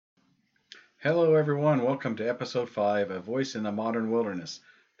Hello, everyone. Welcome to episode 5 of Voice in the Modern Wilderness.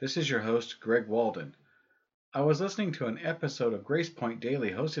 This is your host, Greg Walden. I was listening to an episode of Grace Point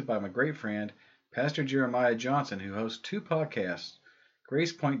Daily hosted by my great friend, Pastor Jeremiah Johnson, who hosts two podcasts,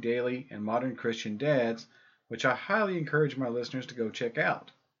 Grace Point Daily and Modern Christian Dads, which I highly encourage my listeners to go check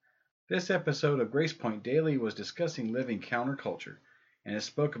out. This episode of Grace Point Daily was discussing living counterculture, and it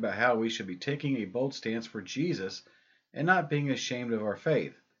spoke about how we should be taking a bold stance for Jesus and not being ashamed of our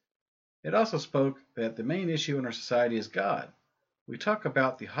faith. It also spoke that the main issue in our society is God. We talk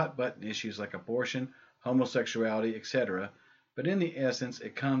about the hot button issues like abortion, homosexuality, etc., but in the essence,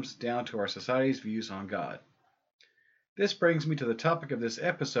 it comes down to our society's views on God. This brings me to the topic of this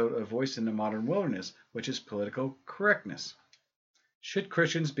episode of Voice in the Modern Wilderness, which is political correctness. Should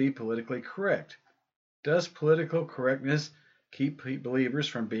Christians be politically correct? Does political correctness keep believers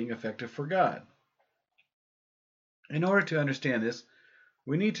from being effective for God? In order to understand this,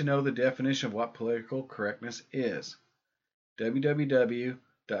 we need to know the definition of what political correctness is.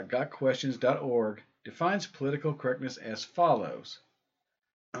 www.gotquestions.org defines political correctness as follows.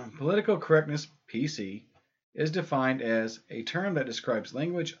 Political correctness, PC, is defined as a term that describes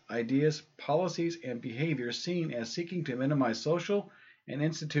language, ideas, policies, and behaviors seen as seeking to minimize social and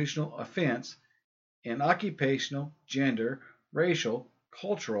institutional offense in occupational, gender, racial,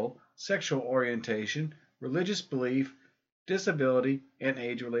 cultural, sexual orientation, religious belief, disability, and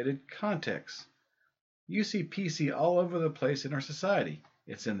age-related contexts. You see PC all over the place in our society.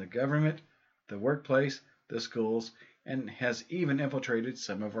 It's in the government, the workplace, the schools, and has even infiltrated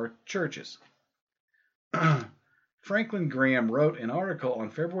some of our churches. Franklin Graham wrote an article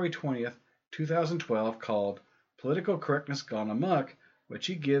on February 20th, 2012 called Political Correctness Gone Amok, which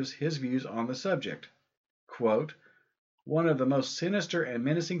he gives his views on the subject. Quote, "One of the most sinister and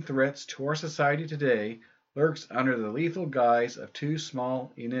menacing threats to our society today lurks under the lethal guise of two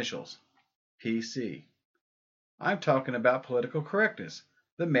small initials, PC. I'm talking about political correctness,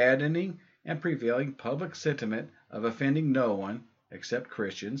 the maddening and prevailing public sentiment of offending no one, except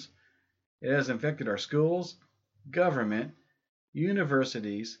Christians. It has infected our schools, government,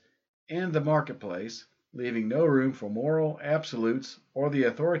 universities, and the marketplace, leaving no room for moral absolutes or the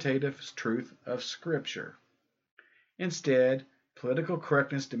authoritative truth of Scripture. Instead, political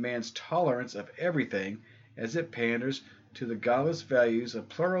correctness demands tolerance of everything as it panders to the godless values of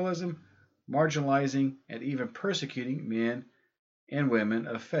pluralism, marginalizing and even persecuting men and women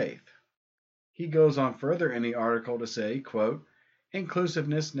of faith." He goes on further in the article to say, quote,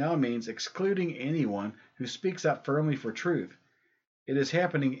 "Inclusiveness now means excluding anyone who speaks out firmly for truth. It is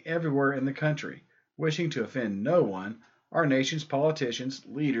happening everywhere in the country. Wishing to offend no one, our nation's politicians,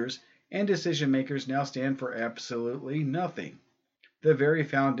 leaders, and decision makers now stand for absolutely nothing. The very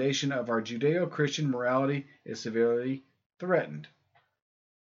foundation of our Judeo-Christian morality is severely threatened.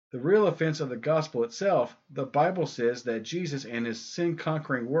 The real offense of the gospel itself, the Bible says that Jesus and his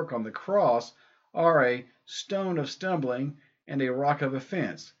sin-conquering work on the cross are a stone of stumbling and a rock of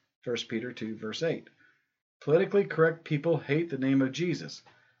offense. 1 Peter 2, verse 8. Politically correct people hate the name of Jesus.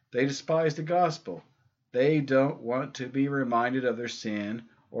 They despise the gospel. They don't want to be reminded of their sin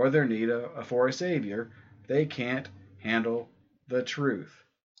or their need for a Savior. They can't handle the truth.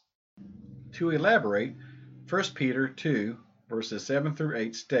 To elaborate, 1 Peter 2, verses 7 through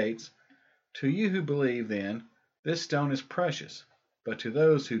 8 states, "To you who believe, then, this stone is precious, but to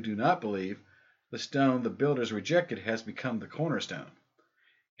those who do not believe, the stone the builders rejected has become the cornerstone,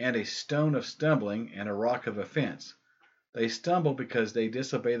 and a stone of stumbling and a rock of offense. They stumble because they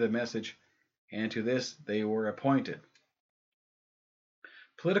disobey the message, and to this they were appointed."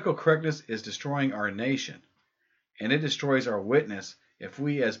 Political correctness is destroying our nation, and it destroys our witness if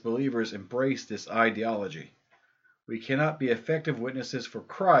we as believers embrace this ideology. We cannot be effective witnesses for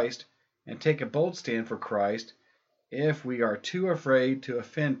Christ and take a bold stand for Christ if we are too afraid to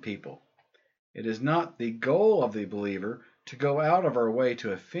offend people. It is not the goal of the believer to go out of our way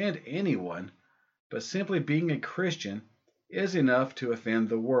to offend anyone, but simply being a Christian is enough to offend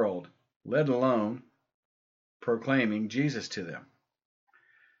the world, let alone proclaiming Jesus to them.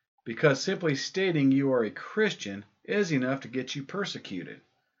 Because simply stating you are a Christian is enough to get you persecuted.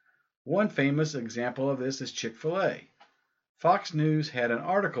 One famous example of this is Chick-fil-A. Fox News had an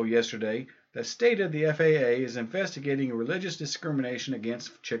article yesterday that stated the FAA is investigating religious discrimination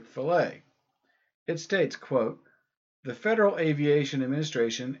against Chick-fil-A. It states, quote, "The Federal Aviation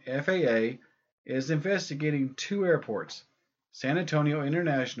Administration, FAA, is investigating two airports, San Antonio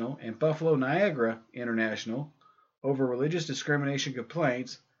International and Buffalo Niagara International, over religious discrimination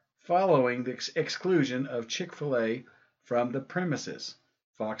complaints following the exclusion of Chick-fil-A from the premises,"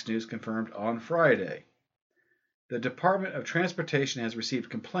 Fox News confirmed on Friday. The Department of Transportation has received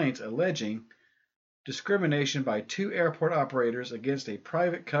complaints alleging discrimination by 2 airport operators against a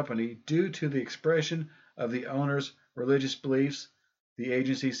private company due to the expression of the owner's religious beliefs, the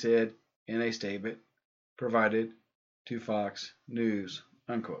agency said in a statement provided to Fox News.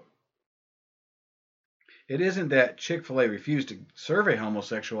 Unquote. It isn't that Chick-fil-A refused to serve a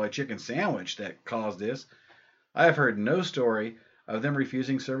homosexual a chicken sandwich that caused this. I have heard no story of them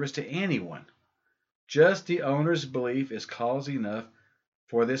refusing service to anyone. Just the owner's belief is cause enough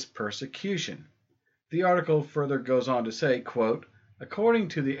for this persecution. The article further goes on to say, quote, according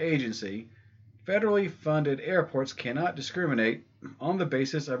to the agency, federally funded airports cannot discriminate on the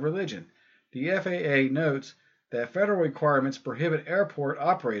basis of religion. The FAA notes that federal requirements prohibit airport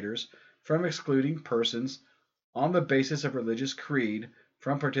operators from excluding persons on the basis of religious creed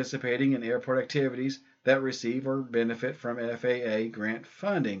from participating in airport activities that receive or benefit from FAA grant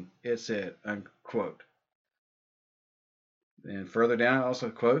funding, it said, unquote. And further down it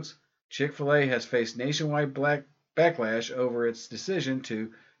also quotes, Chick-fil-A has faced nationwide backlash over its decision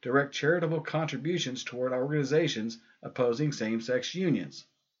to direct charitable contributions toward organizations opposing same-sex unions,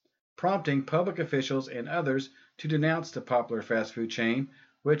 prompting public officials and others to denounce the popular fast food chain,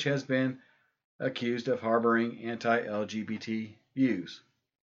 which has been accused of harboring anti-LGBT views,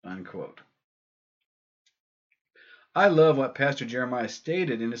 unquote. I love what Pastor Jeremiah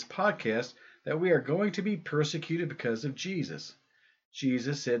stated in his podcast that we are going to be persecuted because of Jesus.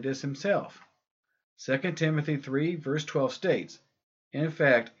 Jesus said this himself. 2 Timothy 3 verse 12 states, in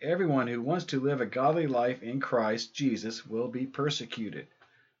fact, everyone who wants to live a godly life in Christ Jesus will be persecuted.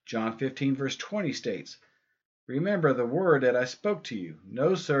 John 15 verse 20 states, remember the word that I spoke to you.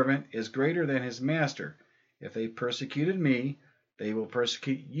 No servant is greater than his master. If they persecuted me, they will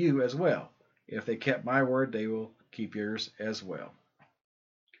persecute you as well. If they kept my word, they will keep yours as well.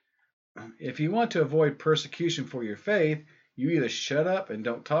 If you want to avoid persecution for your faith, you either shut up and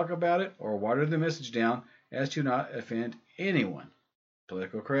don't talk about it or water the message down as to not offend anyone.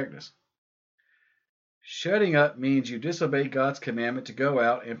 Political correctness. Shutting up means you disobey God's commandment to go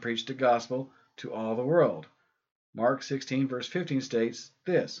out and preach the gospel to all the world. Mark 16 verse 15 states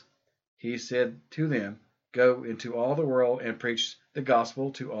this, he said to them, go into all the world and preach the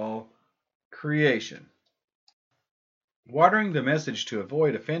gospel to all creation. Watering the message to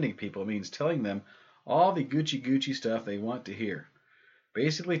avoid offending people means telling them all the Gucci stuff they want to hear.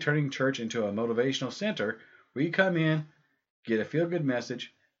 Basically turning church into a motivational center where you come in, get a feel-good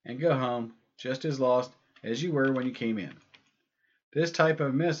message, and go home just as lost as you were when you came in. This type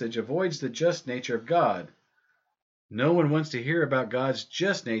of message avoids the just nature of God. No one wants to hear about God's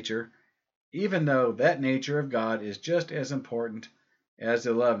just nature, even though that nature of God is just as important as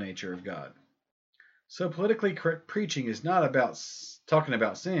the love nature of God. So politically correct preaching is not about talking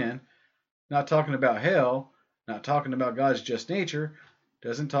about sin, not talking about hell, not talking about God's just nature,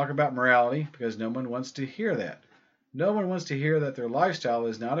 doesn't talk about morality because no one wants to hear that. No one wants to hear that their lifestyle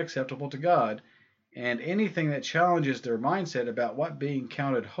is not acceptable to God, and anything that challenges their mindset about what being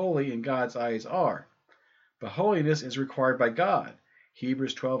counted holy in God's eyes are. But holiness is required by God.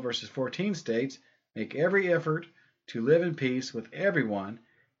 Hebrews 12 verses 14 states, make every effort to live in peace with everyone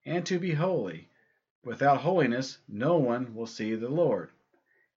and to be holy. Without holiness, no one will see the Lord.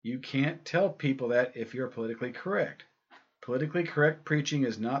 You can't tell people that if you're politically correct. Politically correct preaching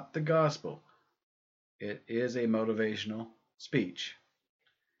is not the gospel. It is a motivational speech.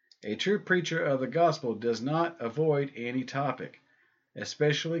 A true preacher of the gospel does not avoid any topic,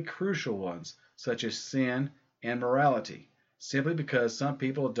 especially crucial ones such as sin and morality, simply because some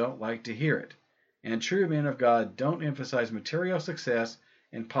people don't like to hear it. And true men of God don't emphasize material success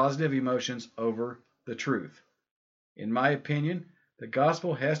and positive emotions over the truth. In my opinion, the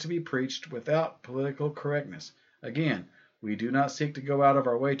gospel has to be preached without political correctness. Again, we do not seek to go out of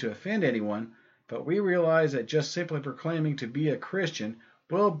our way to offend anyone, but we realize that just simply proclaiming to be a Christian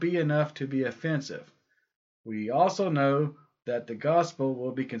will be enough to be offensive. We also know that the gospel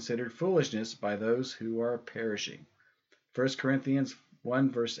will be considered foolishness by those who are perishing. 1 Corinthians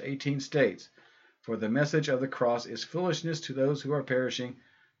 1 verse 18 states, for the message of the cross is foolishness to those who are perishing,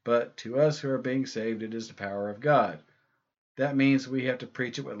 but to us who are being saved it is the power of God. That means we have to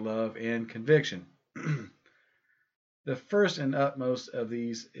preach it with love and conviction. The first and utmost of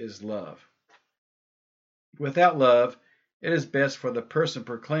these is love. Without love, it is best for the person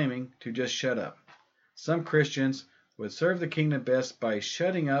proclaiming to just shut up. Some Christians would serve the kingdom best by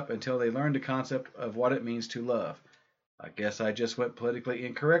shutting up until they learn the concept of what it means to love. I guess I just went politically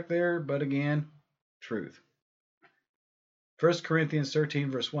incorrect there, but again, truth. 1 Corinthians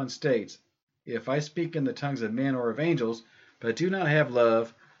 13 verse 1 states, if I speak in the tongues of men or of angels, but do not have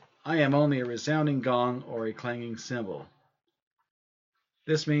love, I am only a resounding gong or a clanging cymbal.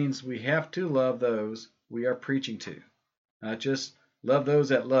 This means we have to love those we are preaching to. Not just love those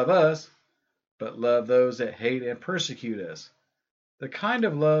that love us, but love those that hate and persecute us. The kind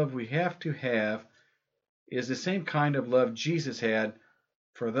of love we have is the same kind of love Jesus had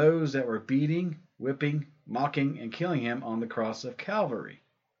for those that were beating, whipping, mocking, and killing him on the cross of Calvary.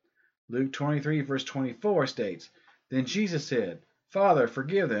 Luke 23, verse 24 states, Then Jesus said, Father,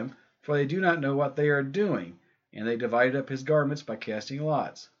 forgive them, for they do not know what they are doing. And they divided up his garments by casting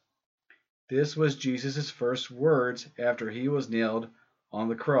lots. This was Jesus' first words after he was nailed on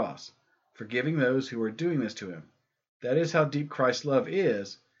the cross, forgiving those who were doing this to him. That is how deep Christ's love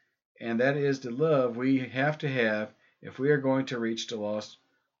is, and that is the love we have to have if we are going to reach the lost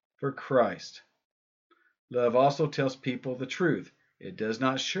for Christ. Love also tells people the truth. It does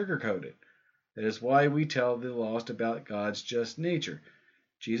not sugarcoat it. That is why we tell the lost about God's just nature.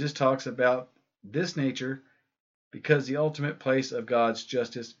 Jesus talks about this nature because the ultimate place of God's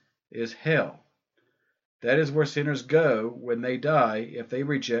justice is hell. That is where sinners go when they die if they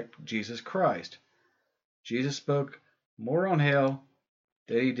reject Jesus Christ. Jesus spoke more on hell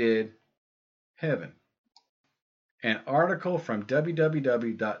than he did heaven. An article from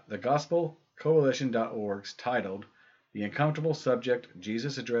www.thegospelcoalition.org titled The Uncomfortable Subject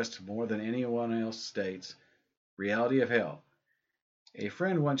Jesus Addressed More Than Anyone Else states, Reality of Hell. A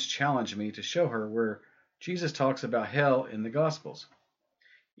friend once challenged me to show her where Jesus talks about hell in the Gospels.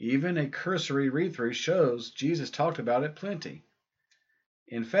 Even a cursory read-through shows Jesus talked about it plenty.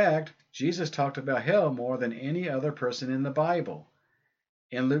 In fact, Jesus talked about hell more than any other person in the Bible.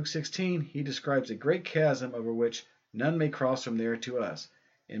 In Luke 16, he describes a great chasm over which none may cross from there to us.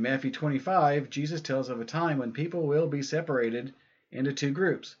 In Matthew 25, Jesus tells of a time when people will be separated into two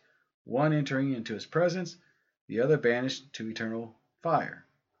groups, one entering into his presence, the other banished to eternal fire.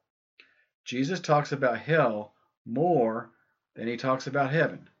 Jesus talks about hell more than he talks about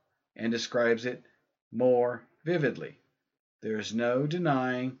heaven, and describes it more vividly. There is no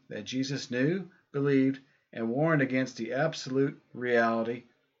denying that Jesus knew, believed, and warned against the absolute reality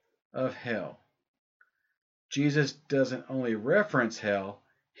of hell. Jesus doesn't only reference hell,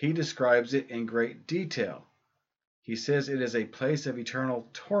 he describes it in great detail. He says it is a place of eternal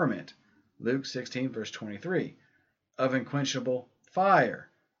torment, Luke 16, verse 23, of unquenchable fire,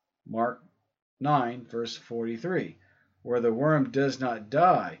 Mark 9, verse 43, where the worm does not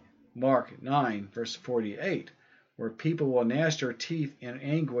die, Mark 9, verse 48, where people will gnash their teeth in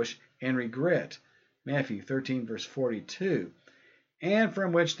anguish and regret, Matthew 13, verse 42, and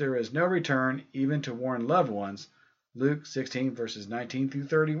from which there is no return even to warn loved ones, Luke 16, verses 19 through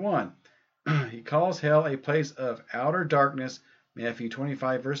 31. He calls hell a place of outer darkness, Matthew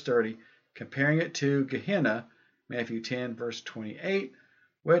 25, verse 30, comparing it to Gehenna, Matthew 10, verse 28,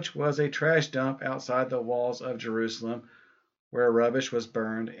 which was a trash dump outside the walls of Jerusalem, where rubbish was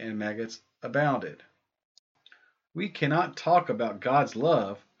burned and maggots abounded. We cannot talk about God's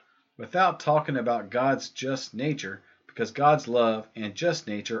love without talking about God's just nature, because God's love and just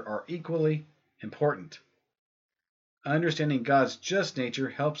nature are equally important. Understanding God's just nature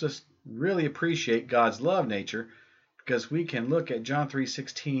helps us really appreciate God's love nature, because we can look at John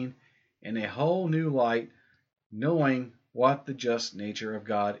 3:16 in a whole new light, knowing what the just nature of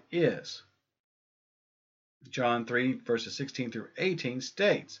God is. John 3, verses 16 through 18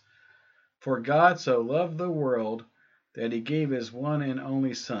 states, For God so loved the world that he gave his one and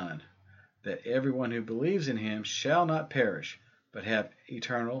only Son, that everyone who believes in him shall not perish, but have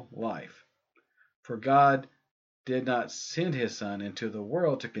eternal life. For God did not send his Son into the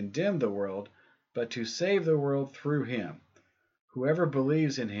world to condemn the world, but to save the world through him. Whoever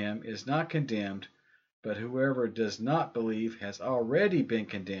believes in him is not condemned, but whoever does not believe has already been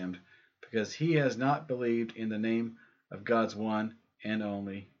condemned, because he has not believed in the name of God's one and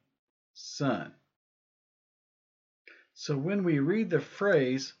only Son. So when we read the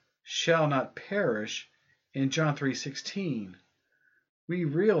phrase, shall not perish, in John 3:16, we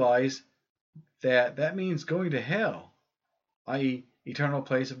realize that that means going to hell, i.e., eternal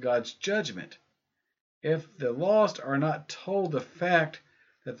place of God's judgment. If the lost are not told the fact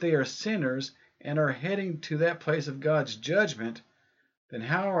that they are sinners and are heading to that place of God's judgment, then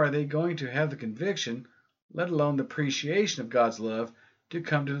how are they going to have the conviction, let alone the appreciation of God's love, to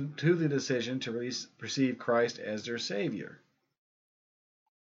come to the decision to receive Christ as their Savior?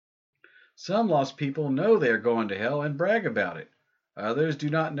 Some lost people know they are going to hell and brag about it. Others do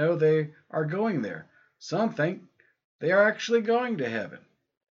not know they are going there. Some think they are actually going to heaven.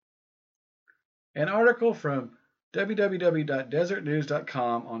 An article from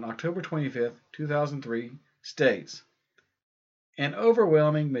www.desertnews.com on October 25, 2003 states, An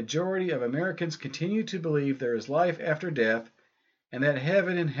overwhelming majority of Americans continue to believe there is life after death and that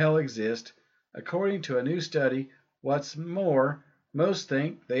heaven and hell exist. According to a new study, what's more, most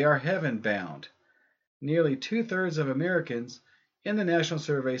think they are heaven-bound. Nearly two-thirds of Americans in the national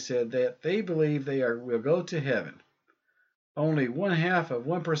survey said that they believe they will go to heaven. Only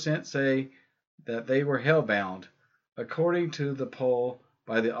 0.5% say that they were hell-bound, according to the poll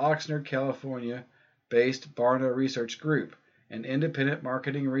by the Oxnard, California-based Barna Research Group, an independent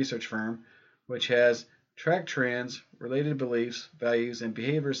marketing research firm which has tracked trends, related beliefs, values, and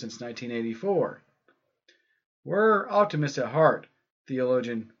behaviors since 1984. We're optimists at heart,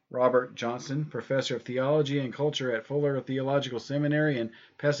 theologian Robert Johnson, professor of theology and culture at Fuller Theological Seminary in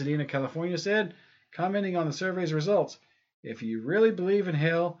Pasadena, California, said, commenting on the survey's results, "If you really believe in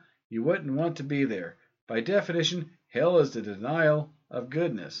hell, you wouldn't want to be there. By definition, hell is the denial of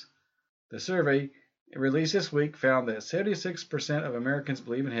goodness." The survey, released this week, found that 76% of Americans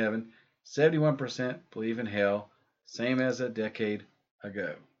believe in heaven, 71% believe in hell, same as a decade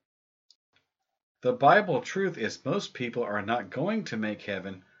ago. The Bible truth is most people are not going to make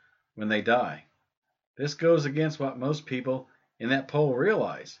heaven when they die. This goes against what most people in that poll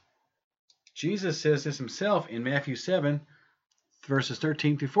realize. Jesus says this himself in Matthew 7, verses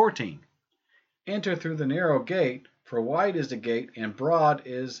 13 through 14. "Enter through the narrow gate, for wide is the gate, and broad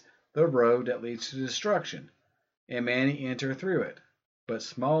is the road that leads to destruction, and many enter through it. But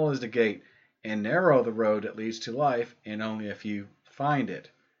small is the gate, and narrow the road that leads to life, and only a few find it."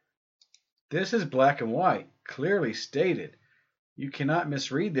 This is black and white, clearly stated. You cannot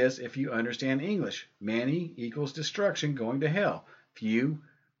misread this if you understand English. Many equals destruction, going to hell. Few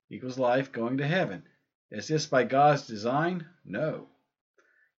equals life, going to heaven. Is this by God's design? No.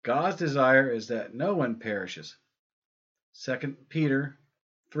 God's desire is that no one perishes. 2 Peter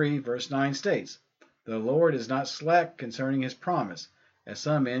 3 verse 9 states, "The Lord is not slack concerning his promise, as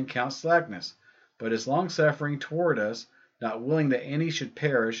some men count slackness, but is longsuffering toward us, not willing that any should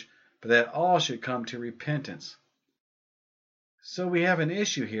perish, but that all should come to repentance." So we have an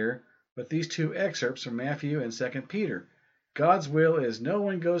issue here with these two excerpts from Matthew and 2 Peter. God's will is no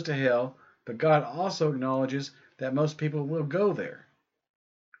one goes to hell, but God also acknowledges that most people will go there.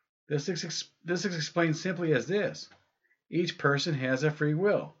 This is explained simply as this. Each person has a free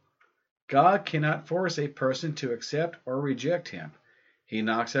will. God cannot force a person to accept or reject him. He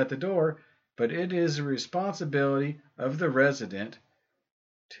knocks at the door, but it is the responsibility of the resident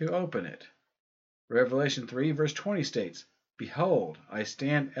to open it. Revelation 3 verse 20 states, "Behold, I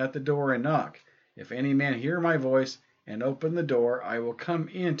stand at the door and knock. If any man hear my voice and open the door, I will come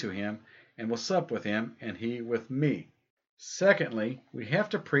in to him and will sup with him, and he with me." Secondly, we have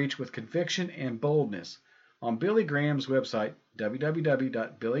to preach with conviction and boldness. On Billy Graham's website,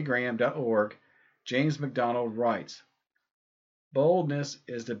 www.billygraham.org, James MacDonald writes, "Boldness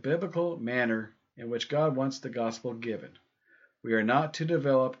is the biblical manner in which God wants the gospel given. We are not to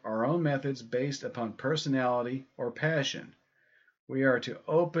develop our own methods based upon personality or passion. We are to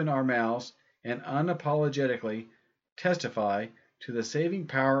open our mouths and unapologetically testify to the saving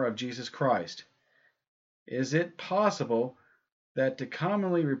power of Jesus Christ. Is it possible that the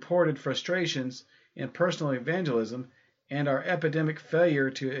commonly reported frustrations in personal evangelism and our epidemic failure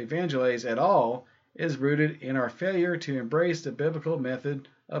to evangelize at all is rooted in our failure to embrace the biblical method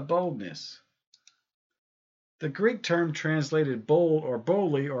of boldness?" The Greek term translated bold or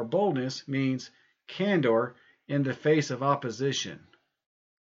boldly or boldness means candor in the face of opposition.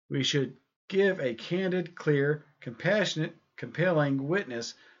 We should give a candid, clear, compassionate, compelling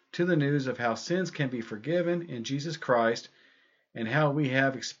witness to the news of how sins can be forgiven in Jesus Christ and how we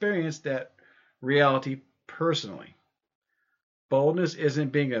have experienced that reality personally. Boldness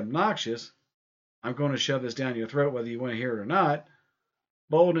isn't being obnoxious. I'm going to shove this down your throat whether you want to hear it or not.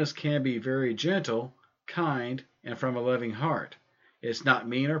 Boldness can be very gentle, kind, and from a loving heart. It's not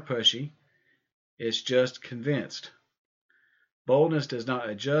mean or pushy. It's just convinced. Boldness does not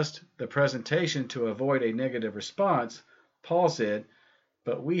adjust the presentation to avoid a negative response, Paul said,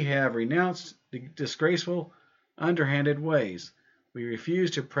 but we have renounced the disgraceful, underhanded ways. We refuse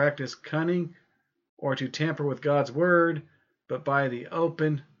to practice cunning or to tamper with God's word, but by the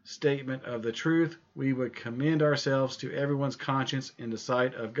open statement of the truth, we would commend ourselves to everyone's conscience in the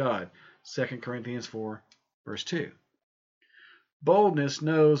sight of God. 2 Corinthians 4, verse 2. Boldness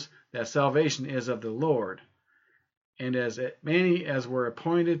knows that salvation is of the Lord, and as many as were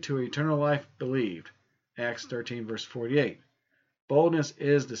appointed to eternal life believed. Acts 13, verse 48. Boldness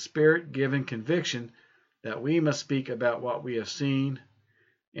is the Spirit-given conviction that we must speak about what we have seen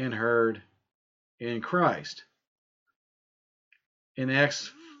and heard in Christ. In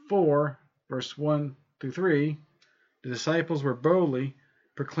Acts 4, verse 1 through 3, The disciples were boldly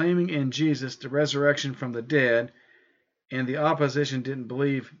proclaiming in Jesus the resurrection from the dead, and the opposition didn't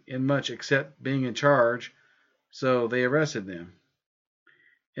believe in much except being in charge, so they arrested them.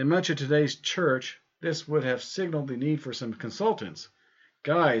 In much of today's church, this would have signaled the need for some consultants.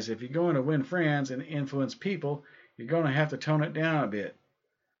 Guys, if you're going to win friends and influence people, you're going to have to tone it down a bit.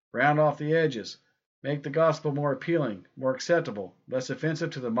 Round off the edges. Make the gospel more appealing, more acceptable, less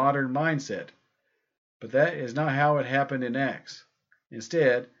offensive to the modern mindset. But that is not how it happened in Acts.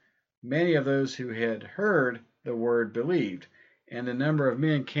 Instead, many of those who had heard the word believed, and the number of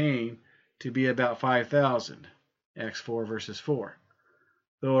men came to be about 5,000. Acts 4 verses 4.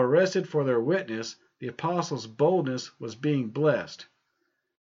 Though arrested for their witness, the apostles' boldness was being blessed.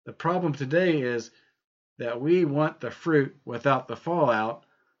 The problem today is that we want the fruit without the fallout.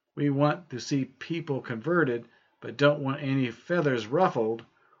 We want to see people converted, but don't want any feathers ruffled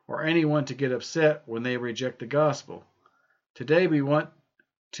or anyone to get upset when they reject the gospel. Today we want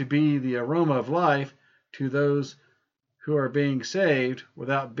to be the aroma of life to those who are being saved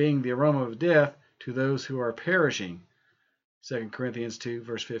without being the aroma of death to those who are perishing. 2 Corinthians 2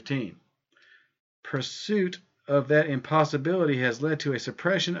 verse 15. Pursuit of that impossibility has led to a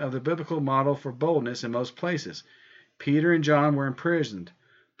suppression of the biblical model for boldness in most places. Peter and John were imprisoned.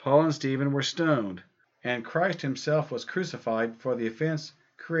 Paul and Stephen were stoned. And Christ himself was crucified for the offense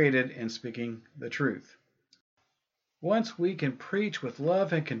created in speaking the truth. Once we can preach with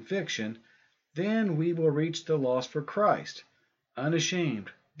love and conviction, then we will reach the lost for Christ,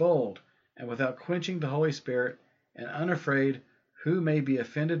 unashamed, bold, and without quenching the Holy Spirit, and unafraid who may be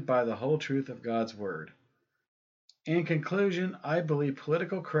offended by the whole truth of God's Word. In conclusion, I believe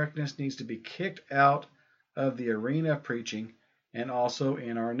political correctness needs to be kicked out of the arena of preaching and also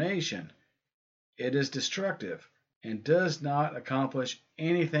in our nation. It is destructive and does not accomplish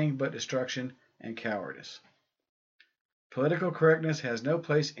anything but destruction and cowardice. Political correctness has no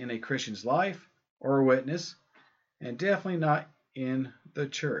place in a Christian's life or witness, and definitely not in the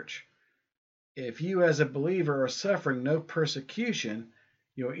church. If you as a believer are suffering no persecution,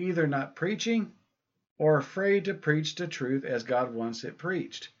 you're either not preaching or afraid to preach the truth as God wants it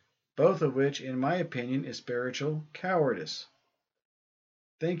preached, both of which, in my opinion, is spiritual cowardice.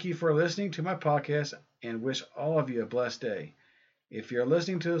 Thank you for listening to my podcast and wish all of you a blessed day. If you're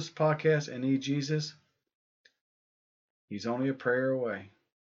listening to this podcast and need Jesus, He's only a prayer away.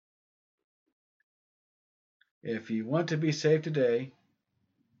 If you want to be saved today,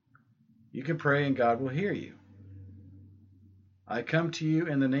 you can pray and God will hear you. I come to you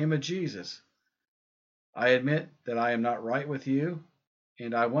in the name of Jesus. I admit that I am not right with you,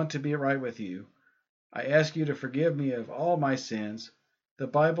 and I want to be right with you. I ask you to forgive me of all my sins. The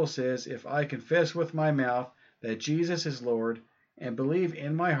Bible says if I confess with my mouth that Jesus is Lord and believe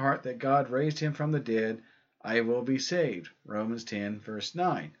in my heart that God raised him from the dead, I will be saved. Romans 10 verse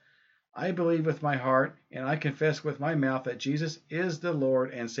 9. I believe with my heart and I confess with my mouth that Jesus is the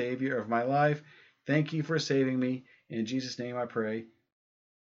Lord and Savior of my life. Thank you for saving me. In Jesus' name I pray.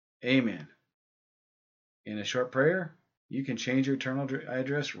 Amen. In a short prayer, you can change your eternal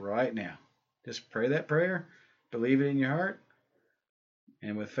address right now. Just pray that prayer, believe it in your heart,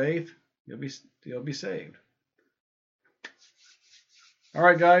 and with faith, you'll be saved. All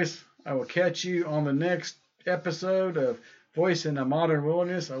right, guys, I will catch you on the next episode of Voice in the Modern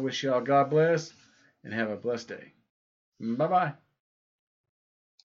Wilderness. I wish y'all God bless and have a blessed day. Bye-bye.